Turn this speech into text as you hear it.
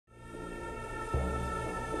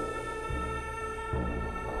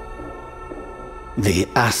The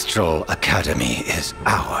Astral Academy is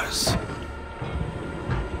ours.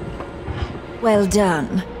 Well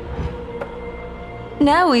done.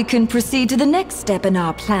 Now we can proceed to the next step in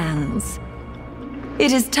our plans.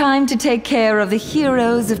 It is time to take care of the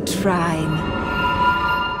heroes of Trine.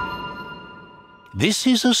 This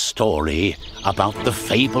is a story about the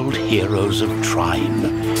fabled heroes of Trine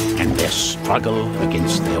and their struggle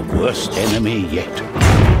against their worst enemy yet.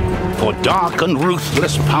 For dark and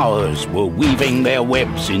ruthless powers were weaving their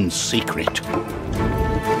webs in secret.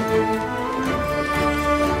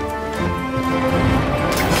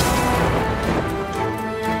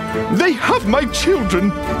 They have my children!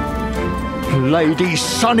 Lady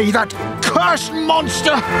Sunny, that cursed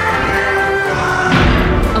monster!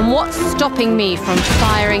 And what's stopping me from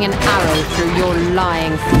firing an arrow through your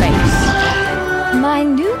lying face? My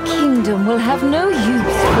new kingdom will have no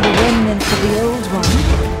use for the remnants of the old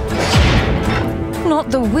one. Not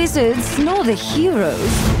the wizards, nor the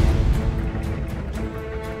heroes.